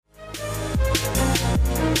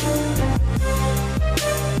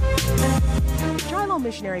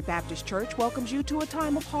Missionary Baptist Church welcomes you to a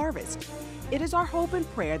time of harvest. It is our hope and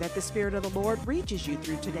prayer that the Spirit of the Lord reaches you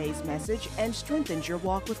through today's message and strengthens your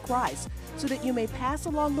walk with Christ, so that you may pass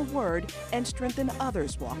along the word and strengthen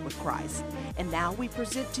others' walk with Christ. And now we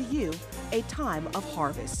present to you a time of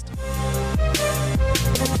harvest.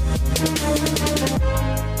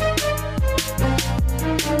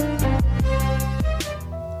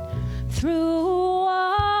 Through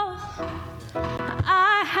all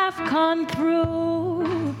I have gone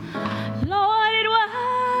through, Lord, it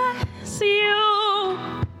was you.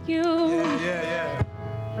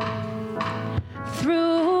 Through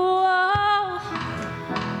all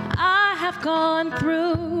I have gone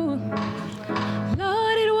through,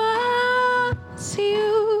 Lord, it was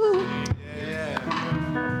you.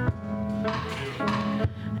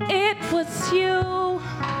 It was you.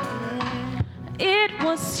 It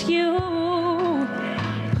was you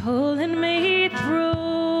pulling me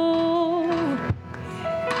through.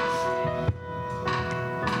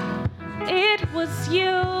 It was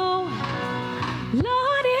you,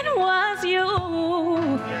 Lord, it was you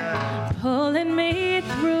pulling me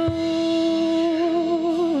through.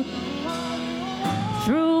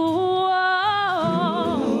 Through all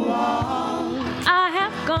I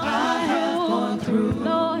have gone through,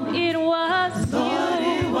 Lord, it was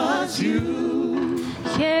you.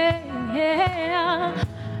 Yeah.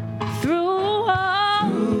 Through all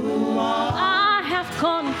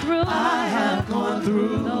I have gone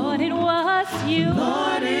through, Lord, it was you.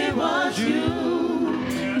 Lord, it was you.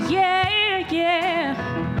 Yeah.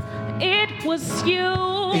 It was you.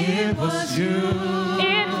 It was you.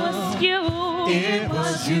 It was you. It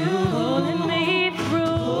was you. Pulling me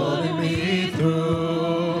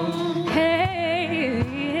through.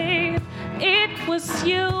 Hey, it was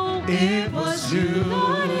you. It was you.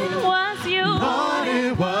 Lord, it was you. Lord,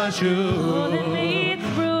 it was you. Pulling me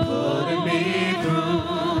through. Pulling me through.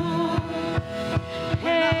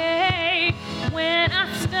 Hey, when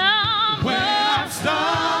I stumble. When I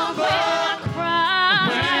stumble.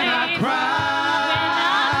 When I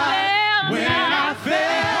cried. When I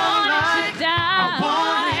felt like I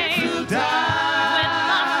wanted to die.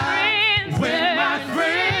 When my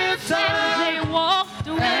friends turned.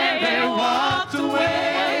 And they walked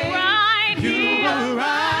away. You were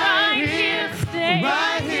right here to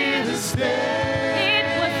stay. It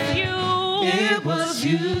was you. It was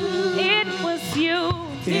you. It was you.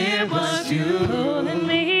 It was you. Pulling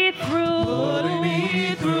me through. Pulling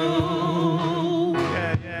me through.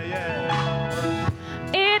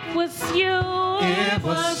 It was you. It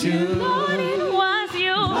was you. Lord, it was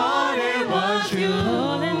you. Lord, it was you.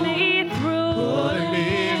 Pulling me through. Pulling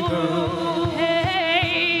me through.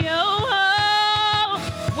 Hey,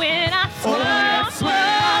 when I Oh, that's when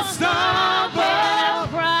I stumbled.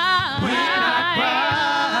 when I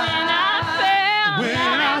cried,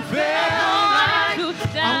 when I felt like to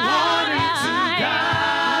die, I wanted to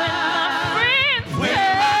die. When my friends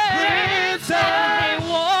When my friends and they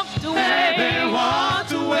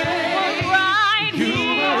walked away, You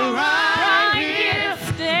were right here to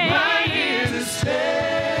stay. to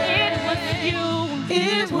stay. It was you.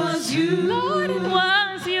 It was you. Lord, it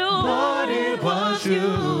was you. Lord, it was you.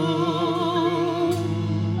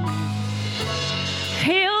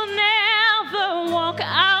 He'll never walk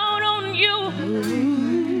out on you.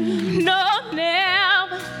 No,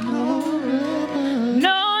 never.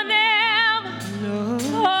 No, never.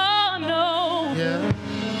 Oh, no.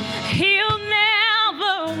 He'll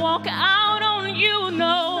never walk out on you.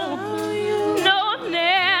 No. No,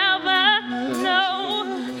 never. No,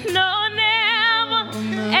 never.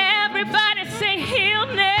 Everybody say he'll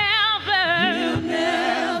never.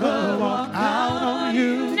 Never walk out on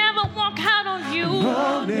you. Never walk out on you.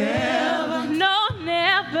 No, never. No,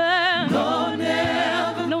 never. No,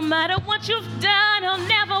 never. No matter what you've done, he'll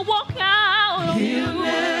never walk out on you. He'll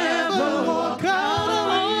never walk out on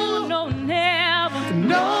Oh, you. no, never.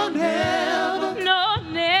 No, never. No,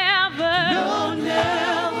 never. No,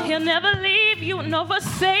 never. He'll never leave you nor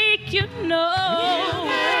forsake you. No.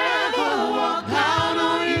 Never walk out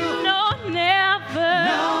on you. No, never.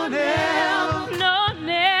 No, never. No,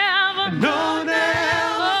 never. No,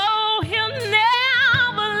 never. Oh, he'll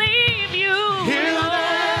never leave you. He'll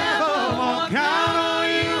never walk out on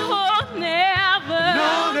you. Oh, never.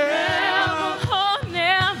 No, never. Oh,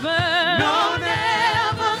 never. No,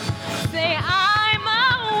 never. Say, I'm a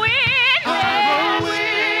witness, I'm a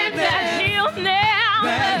witness that he'll never.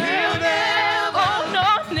 that he'll never. Oh, no,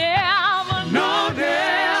 never. No,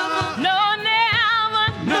 never. No, never.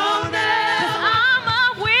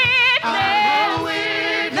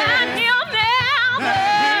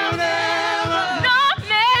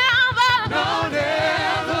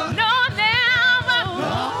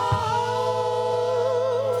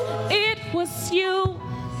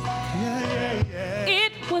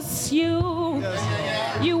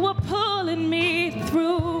 pulling me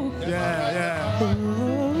through. Yeah.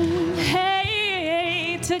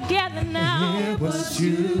 Hey, together now. It was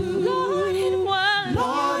you. Lord, it was.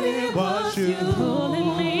 Lord, it was you.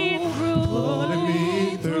 Pulling me through. Pulling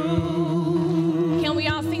me through. Can we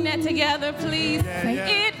all sing that together, please?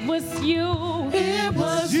 Say, it was you. It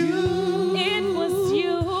was you. It was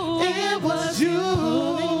you. It was you.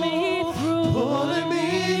 Pulling me through. Pulling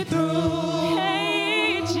me through.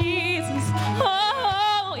 Hey, Jesus.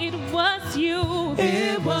 Oh, it was you.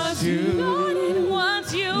 It was you. Lord, it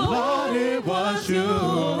was you. Lord, it was you.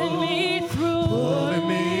 Pulling me through. Pulling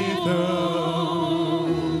me through.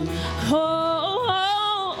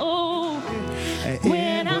 And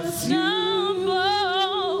When it I was you.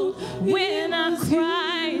 stumbled, when I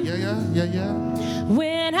cried, Yeah.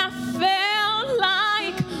 when I felt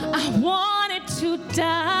like I wanted to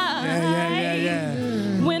die, Yeah.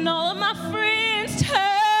 when all of my friends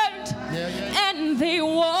turned and they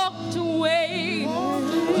walked away,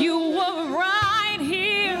 you were right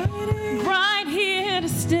here to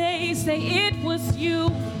stay. Say, it was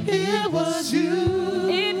you. It was you.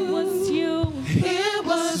 It was you. It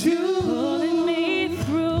was you. Pulling me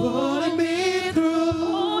through. Pulling me through.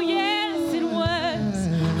 Oh, yes, it was.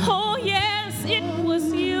 Oh, yes, it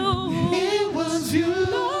was you. It was you.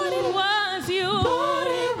 Lord, it was you. Lord,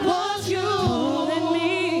 it was you. Pulling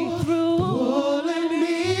me through. Pulling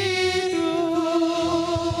me through.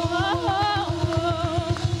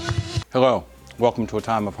 Hello, welcome to a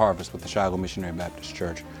time of harvest with the Shiloh Missionary Baptist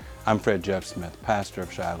Church. I'm Fred Jeff Smith, pastor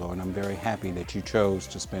of Shiloh, and I'm very happy that you chose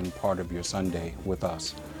to spend part of your Sunday with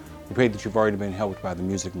us. We pray that you've already been helped by the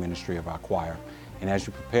music ministry of our choir, and as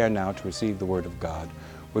you prepare now to receive the Word of God,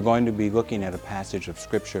 we're going to be looking at a passage of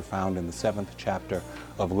Scripture found in the 7th chapter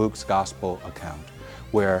of Luke's Gospel account,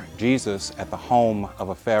 where Jesus, at the home of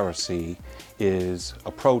a Pharisee, is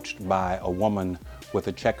approached by a woman with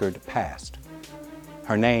a checkered past.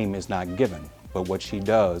 Her name is not given, but what she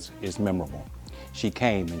does is memorable. She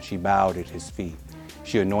came and she bowed at his feet.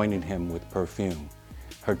 She anointed him with perfume.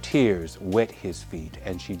 Her tears wet his feet,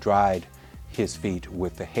 and she dried his feet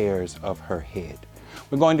with the hairs of her head.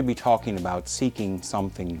 We're going to be talking about seeking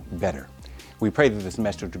something better. We pray that this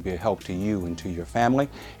message will be a help to you and to your family,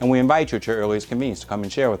 and we invite you at your earliest convenience to come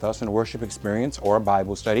and share with us in a worship experience or a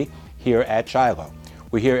Bible study here at Shiloh.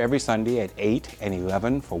 We're here every Sunday at 8 and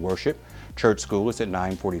 11 for worship. Church school is at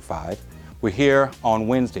 9:45. We're here on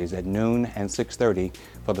Wednesdays at noon and 6:30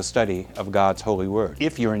 for the study of God's holy word.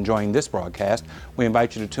 If you're enjoying this broadcast, we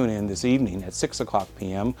invite you to tune in this evening at 6 o'clock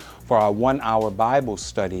p.m. for our 1-hour Bible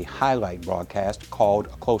study highlight broadcast called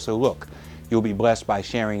A Closer Look. You'll be blessed by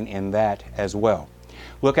sharing in that as well.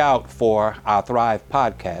 Look out for our Thrive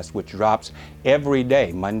podcast, which drops every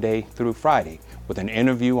day, Monday through Friday, with an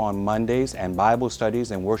interview on Mondays and Bible studies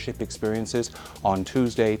and worship experiences on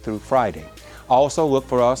Tuesday through Friday. Also, look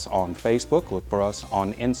for us on Facebook, look for us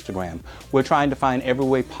on Instagram. We're trying to find every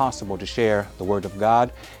way possible to share the Word of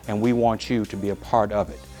God, and we want you to be a part of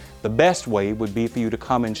it. The best way would be for you to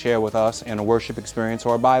come and share with us in a worship experience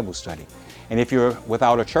or a Bible study. And if you're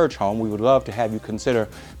without a church home, we would love to have you consider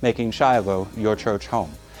making Shiloh your church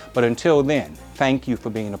home. But until then, thank you for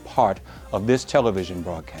being a part of this television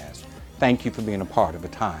broadcast. Thank you for being a part of a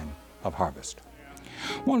time of harvest.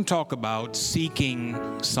 I want to talk about seeking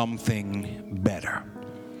something better.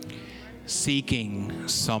 Seeking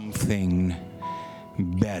something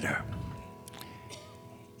better.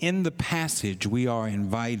 In the passage, we are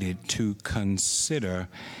invited to consider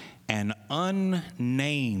an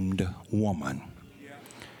unnamed woman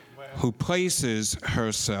who places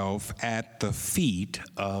herself at the feet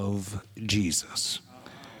of Jesus.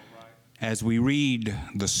 As we read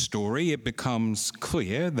the story, it becomes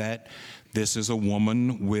clear that this is a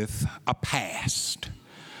woman with a past.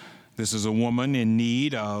 This is a woman in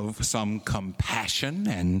need of some compassion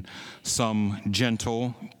and some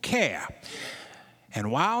gentle care.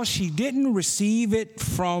 And while she didn't receive it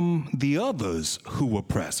from the others who were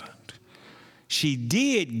present, she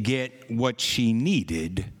did get what she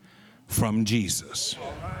needed from Jesus.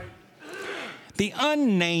 The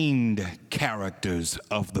unnamed characters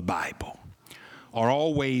of the Bible are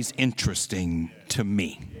always interesting to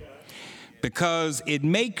me because it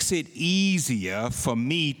makes it easier for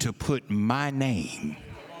me to put my name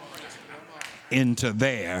into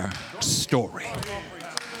their story.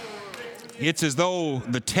 It's as though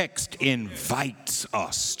the text invites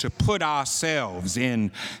us to put ourselves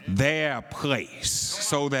in their place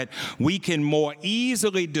so that we can more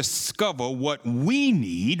easily discover what we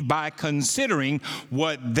need by considering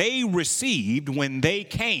what they received when they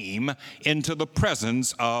came into the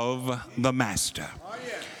presence of the Master.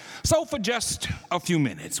 So for just a few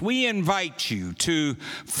minutes, we invite you to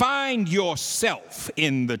find yourself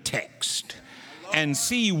in the text and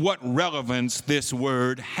see what relevance this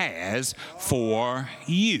word has for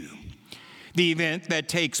you. The event that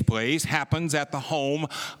takes place happens at the home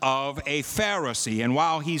of a Pharisee, and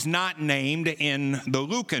while he's not named in the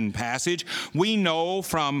Lucan passage, we know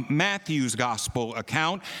from Matthew's gospel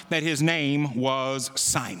account that his name was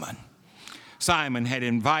Simon. Simon had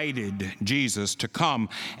invited Jesus to come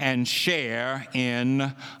and share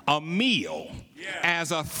in a meal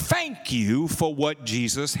as a thank you for what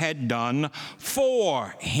Jesus had done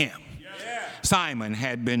for him. Simon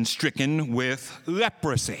had been stricken with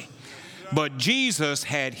leprosy, but Jesus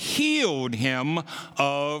had healed him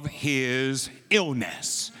of his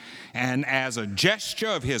illness. And as a gesture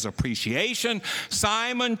of his appreciation,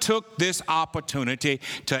 Simon took this opportunity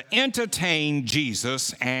to entertain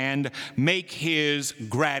Jesus and make his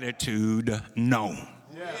gratitude known.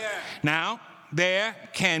 Now, there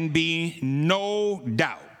can be no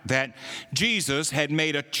doubt that Jesus had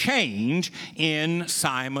made a change in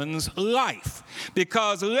Simon's life,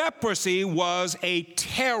 because leprosy was a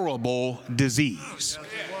terrible disease.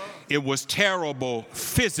 It was terrible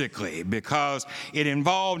physically because it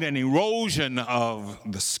involved an erosion of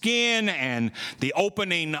the skin and the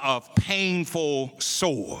opening of painful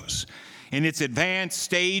sores. In its advanced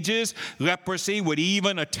stages, leprosy would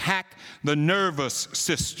even attack the nervous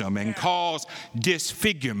system and cause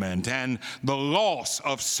disfigurement and the loss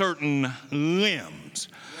of certain limbs.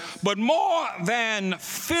 But more than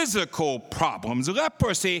physical problems,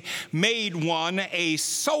 leprosy made one a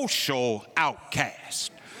social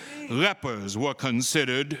outcast. Lepers were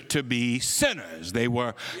considered to be sinners. They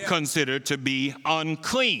were considered to be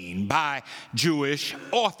unclean by Jewish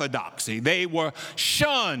orthodoxy. They were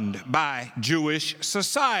shunned by Jewish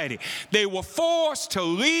society. They were forced to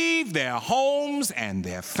leave their homes and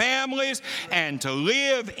their families and to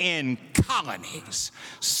live in colonies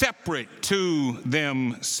separate to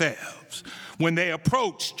themselves. When they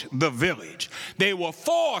approached the village, they were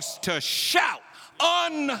forced to shout,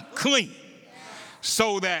 "Unclean,"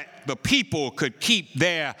 so that the people could keep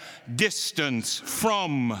their distance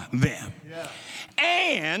from them.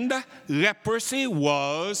 And leprosy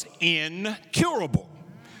was incurable.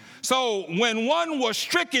 So when one was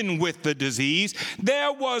stricken with the disease,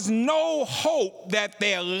 there was no hope that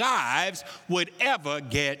their lives would ever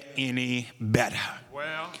get any better.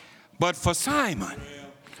 But for Simon,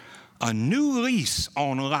 a new lease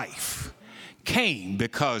on life came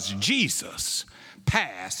because Jesus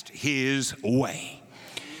passed his way.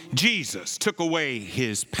 Jesus took away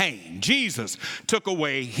his pain. Jesus took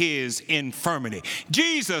away his infirmity.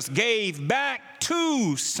 Jesus gave back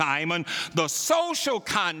to Simon the social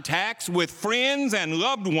contacts with friends and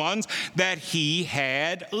loved ones that he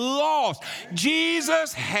had lost.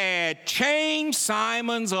 Jesus had changed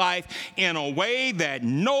Simon's life in a way that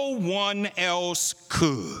no one else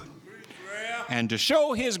could. And to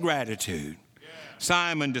show his gratitude,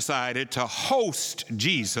 Simon decided to host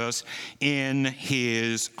Jesus in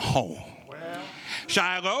his home.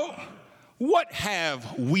 Shiloh, what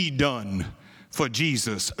have we done for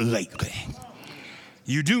Jesus lately?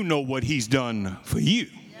 You do know what he's done for you.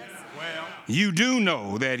 You do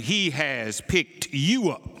know that he has picked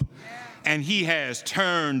you up and he has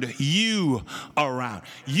turned you around.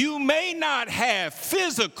 You may not have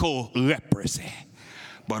physical leprosy,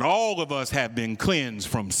 but all of us have been cleansed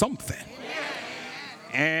from something.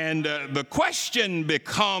 And the question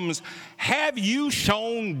becomes, have you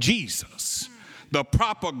shown Jesus the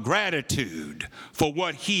proper gratitude for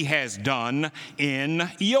what he has done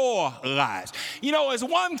in your lives? You know, it's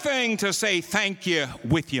one thing to say thank you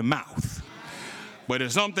with your mouth, but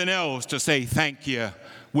it's something else to say thank you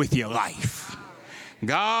with your life.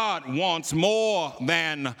 God wants more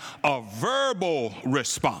than a verbal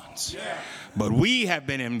response, but we have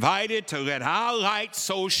been invited to let our light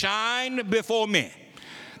so shine before men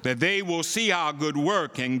that they will see our good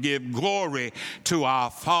work and give glory to our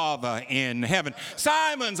Father in heaven.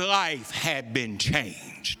 Simon's life had been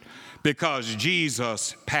changed because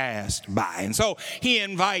Jesus passed by. And so he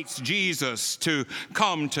invites Jesus to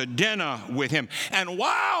come to dinner with him. And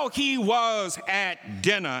while he was at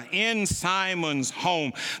dinner in Simon's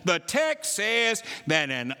home, the text says that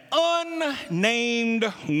an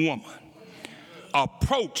unnamed woman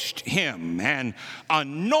approached him and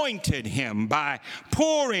anointed him by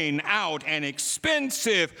pouring out an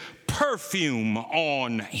expensive perfume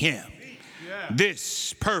on him.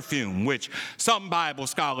 This perfume, which some Bible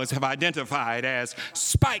scholars have identified as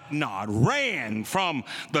spikenard, ran from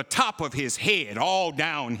the top of his head all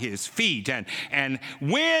down his feet. And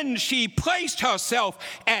when she placed herself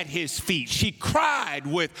at his feet, she cried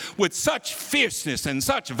with such fierceness and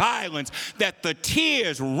such violence that the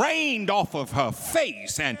tears rained off of her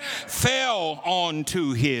face and fell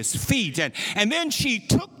onto his feet. And then she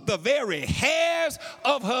took the very hairs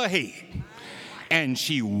of her head and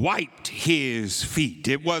she wiped his feet.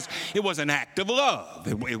 It was an act of love.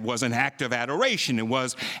 It was an act of adoration. It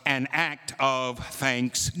was an act of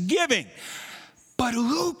thanksgiving. But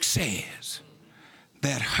Luke says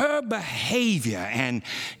that her behavior and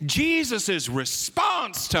Jesus'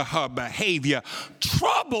 response to her behavior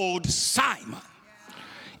troubled Simon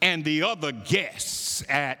and the other guests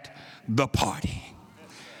at the party.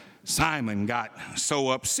 Simon got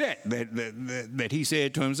so upset that he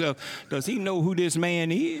said to himself, does he know who this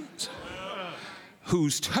man is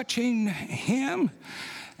who's touching him?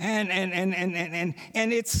 And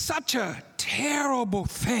it's such a terrible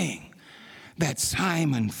thing that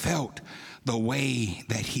Simon felt the way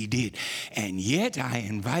that he did. And yet I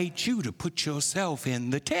invite you to put yourself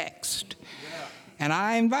in the text. And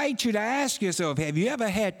I invite you to ask yourself, have you ever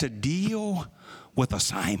had to deal with a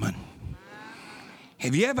Simon?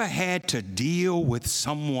 Have you ever had to deal with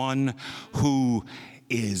someone who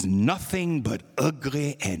is nothing but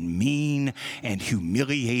ugly and mean and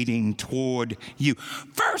humiliating toward you?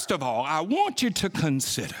 First of all, I want you to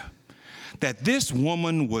consider that this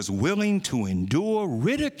woman was willing to endure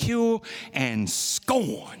ridicule and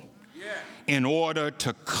scorn in order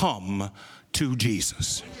to come to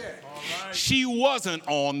Jesus. She wasn't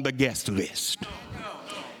on the guest list.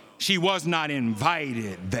 She was not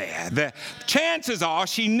invited there. The chances are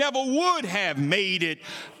she never would have made it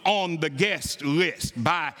on the guest list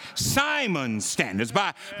by Simon's standards.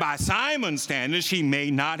 By Simon's standards, she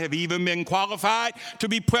may not have even been qualified to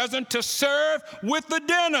be present to serve with the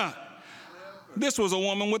dinner. This was a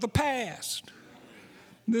woman with a past.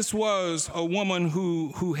 This was a woman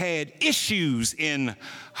who had issues in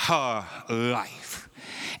her life.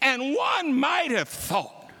 And one might have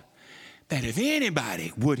thought that if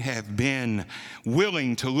anybody would have been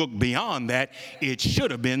willing to look beyond that, it should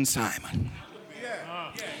have been Simon.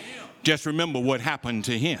 Just remember what happened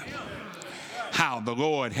to him, how the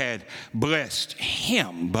Lord had blessed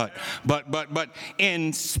him. But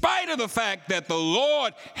in spite of the fact that the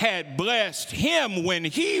Lord had blessed him when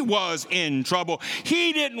he was in trouble,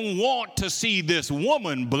 he didn't want to see this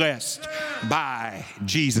woman blessed by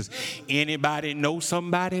Jesus. Anybody know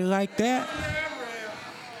somebody like that?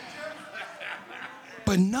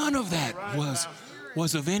 But none of that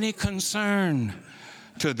was of any concern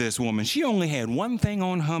to this woman. She only had one thing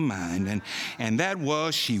on her mind, and that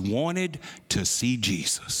was she wanted to see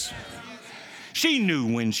Jesus. She knew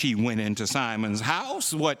when she went into Simon's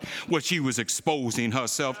house what she was exposing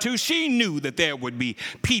herself to. She knew that there would be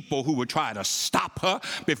people who would try to stop her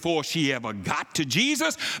before she ever got to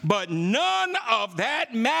Jesus, but none of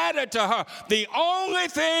that mattered to her. The only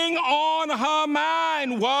thing on her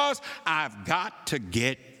mind was, I've got to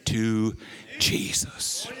get to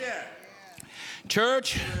Jesus.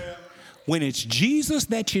 Church, when it's Jesus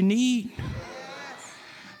that you need,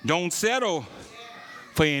 don't settle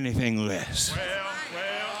for anything less.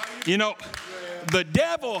 You know, the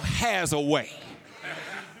devil has a way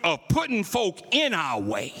of putting folk in our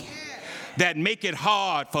way that make it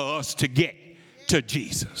hard for us to get to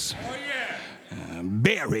Jesus.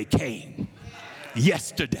 Barry came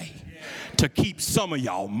yesterday to keep some of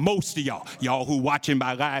y'all, most of y'all who watching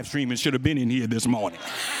by live streaming should have been in here this morning.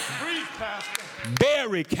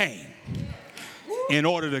 Barry came in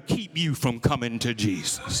order to keep you from coming to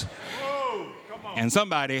Jesus. And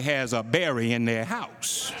somebody has a Barry in their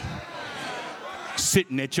house,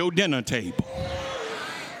 sitting at your dinner table,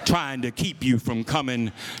 trying to keep you from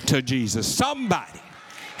coming to Jesus. Somebody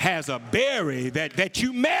has a Barry that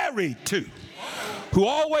you married to, who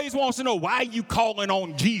always wants to know why you calling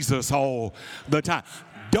on Jesus all the time.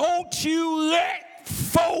 Don't you let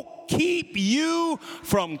folk keep you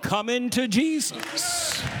from coming to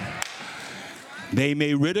Jesus. They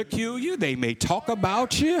may ridicule you, they may talk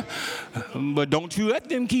about you, but don't you let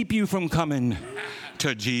them keep you from coming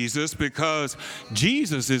to Jesus, because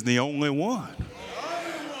Jesus is the only one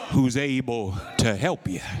who's able to help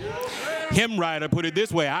you. Hymn writer put it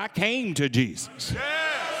this way: I came to Jesus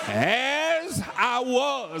as I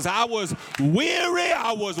was weary,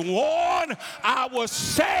 I was worn, I was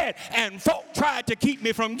sad, and folk tried to keep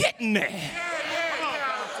me from getting there.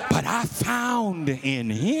 But I found in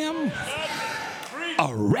him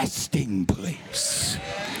a resting place.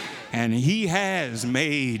 and he has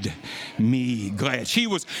made me glad. She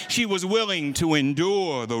was willing to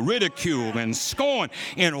endure the ridicule and scorn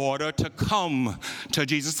in order to come to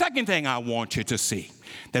Jesus. Second thing I want you to see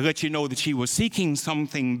that lets you know that she was seeking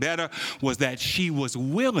something better was that she was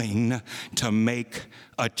willing to make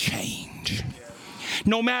a change.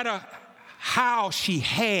 No matter how she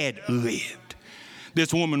had lived,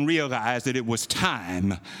 this woman realized that it was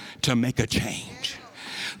time to make a change.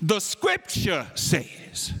 The scripture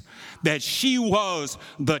says that she was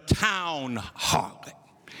the town harlot.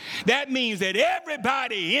 That means that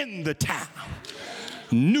everybody in the town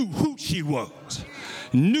knew who she was,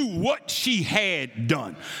 knew what she had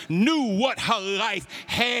done, knew what her life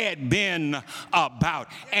had been about.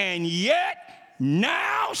 And yet,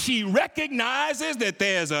 now she recognizes that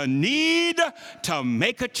there's a need to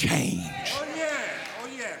make a change. Oh, yeah. Oh,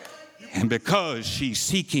 yeah. And because she's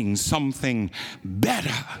seeking something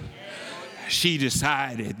better, she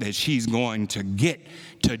decided that she's going to get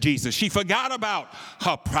to Jesus. She forgot about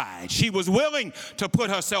her pride. She was willing to put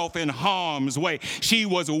herself in harm's way. She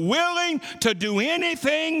was willing to do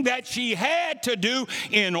anything that she had to do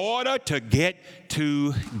in order to get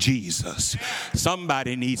to Jesus.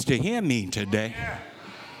 Somebody needs to hear me today.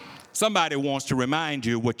 Somebody wants to remind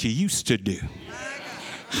you what you used to do,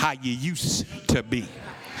 how you used to be.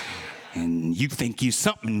 And you think you're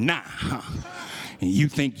something now, huh? And you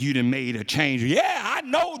think you done made a change. Yeah, I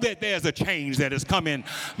know that there's a change that has come in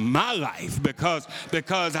my life because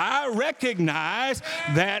I recognize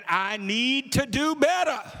that I need to do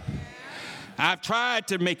better. I've tried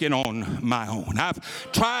to make it on my own.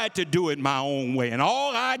 I've tried to do it my own way. And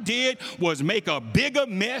all I did was make a bigger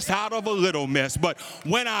mess out of a little mess. But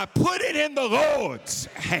when I put it in the Lord's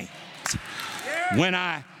hands, when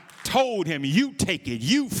I told him, you take it,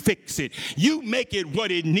 you fix it, you make it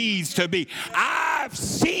what it needs to be, I've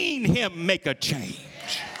seen him make a change.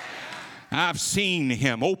 I've seen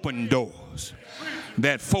him open doors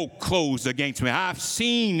that folk closed against me. I've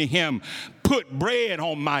seen him put bread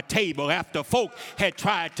on my table after folk had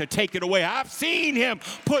tried to take it away. I've seen him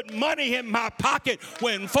put money in my pocket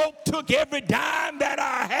when folk took every dime that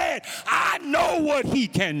I had. I know what he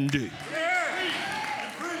can do.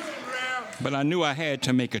 But I knew I had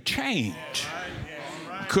to make a change.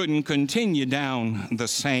 Couldn't continue down the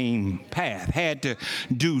same path. Had to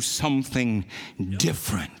do something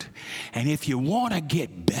different. And if you want to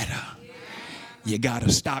get better, you got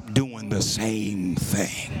to stop doing the same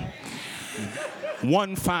thing.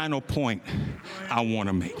 One final point I want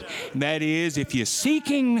to make. That is, if you're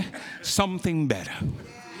seeking something better,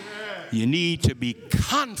 you need to be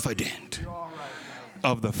confident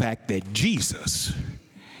of the fact that Jesus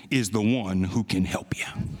is the one who can help you.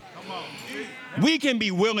 We can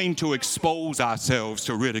be willing to expose ourselves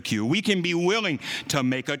to ridicule. We can be willing to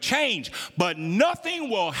make a change, but nothing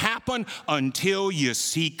will happen until you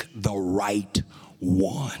seek the right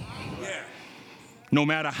one. No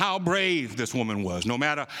matter how brave this woman was, no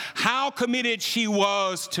matter how committed she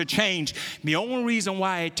was to change, the only reason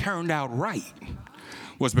why it turned out right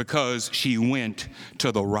was because she went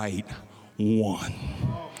to the right one.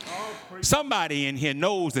 Somebody in here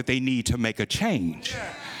knows that they need to make a change,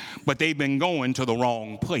 but they've been going to the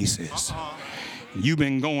wrong places. You've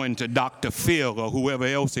been going to Dr. Phil or whoever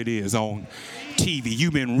else it is on TV.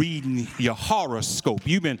 You've been reading your horoscope.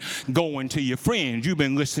 You've been going to your friends. You've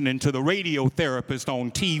been listening to the radio therapist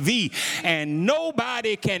on TV. And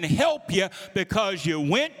nobody can help you because you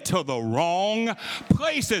went to the wrong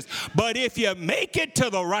places. But if you make it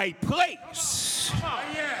to the right place,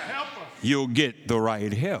 you'll get the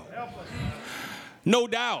right help. No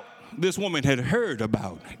doubt, this woman had heard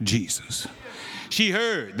about Jesus. She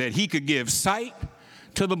heard that he could give sight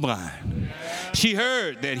to the blind. She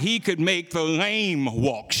heard that he could make the lame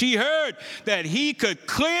walk. She heard that he could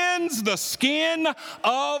cleanse the skin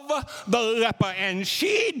of the leper. And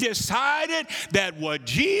she decided that what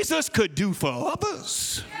Jesus could do for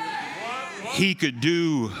others, he could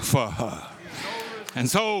do for her. And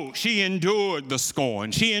so she endured the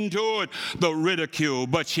scorn. She endured the ridicule,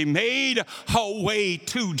 but she made her way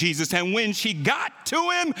to Jesus. And when she got to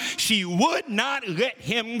him, she would not let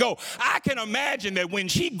him go. I can imagine that when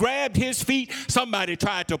she grabbed his feet, somebody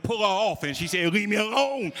tried to pull her off, and she said, leave me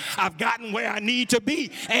alone. I've gotten where I need to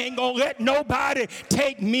be. I ain't gonna let nobody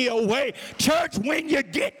take me away. Church, when you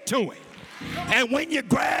get to him, and when you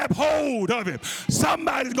grab hold of him,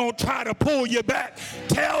 somebody's going to try to pull you back.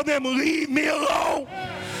 Tell them, leave me alone.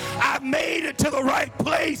 I've made it to the right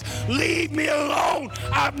place. Leave me alone.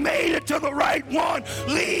 I've made it to the right one.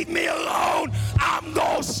 Leave me alone. I'm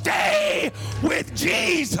going to stay with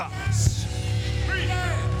Jesus.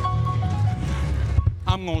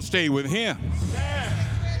 I'm going to stay with him.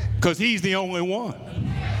 Because he's the only one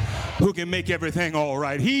who can make everything all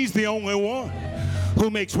right. He's the only one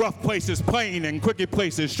who makes rough places plain and crooked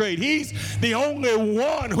places straight. He's the only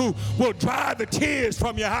one who will dry the tears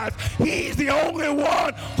from your eyes. He's the only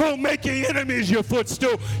one who'll make your enemies your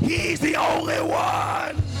footstool. He's the only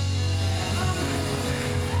one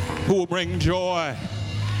who will bring joy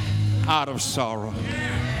out of sorrow.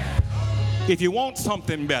 If you want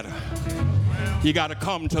something better, you got to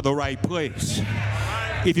come to the right place.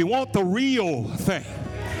 If you want the real thing,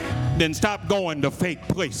 then stop going to fake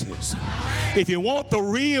places. If you want the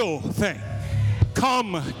real thing,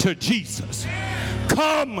 come to Jesus.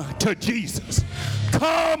 Come to Jesus.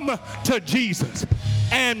 Come to Jesus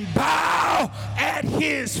and bow at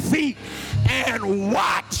his feet and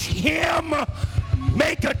watch him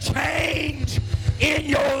make a change in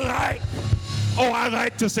your life. Oh, I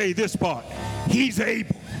like to say this part. He's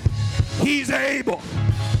able. He's able.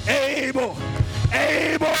 Able.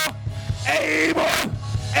 Able. Able.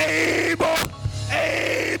 Able.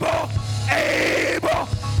 Able. Able.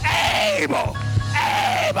 Able.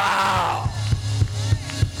 Able.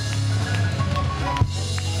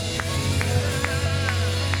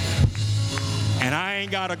 And I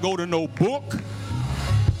ain't got to go to no book.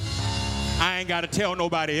 I ain't got to tell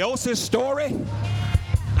nobody else's story.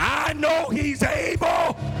 I know he's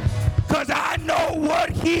able because I know what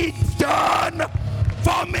he's done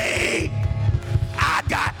for me. I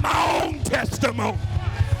got my own testimony.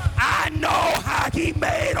 I know how he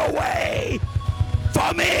made a way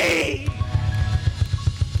for me.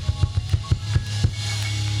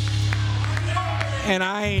 And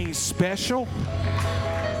I ain't special.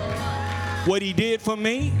 What he did for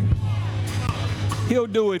me, he'll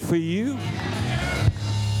do it for you.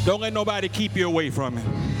 Don't let nobody keep you away from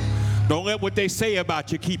him. Don't let what they say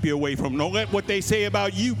about you keep you away from him. Don't let what they say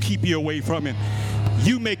about you keep you away from him.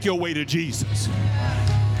 You make your way to Jesus.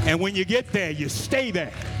 And when you get there, you stay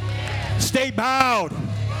there. Stay bowed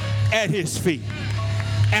at his feet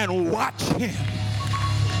and watch him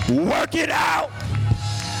work it out.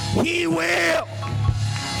 He will.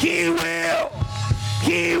 He will.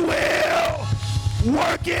 He will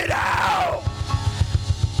work it out.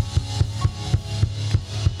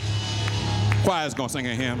 Choir's gonna sing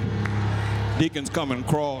a hymn. Deacons coming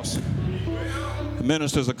across.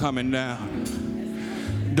 Ministers are coming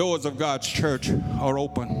down. Doors of God's church are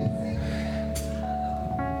open.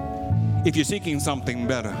 If you're seeking something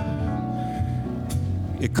better,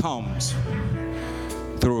 it comes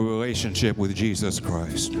through a relationship with Jesus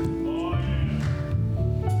Christ.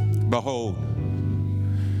 Behold,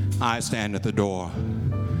 I stand at the door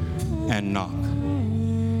and knock.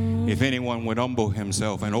 If anyone would humble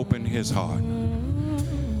himself and open his heart,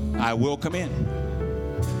 I will come in.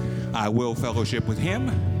 I will fellowship with him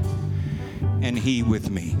and he with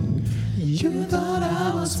me. You thought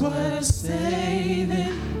I was worth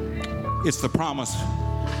saving. It's the promise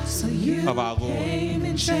So you of our Lord came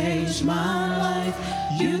and changed my life.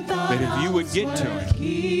 You thought that if you would I get was to worth him,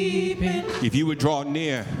 keeping. if you would draw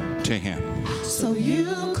near to him, So you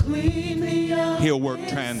cleaned me up. he'll work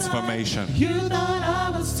inside. transformation You thought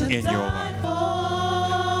I was to in your die life.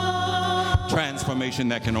 for. Transformation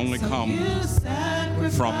that can only So come you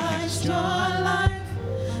sacrificed him. your life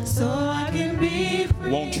so I can be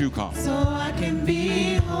free. Won't you come? So I can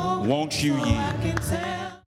be whole. Won't you so yield? I can tell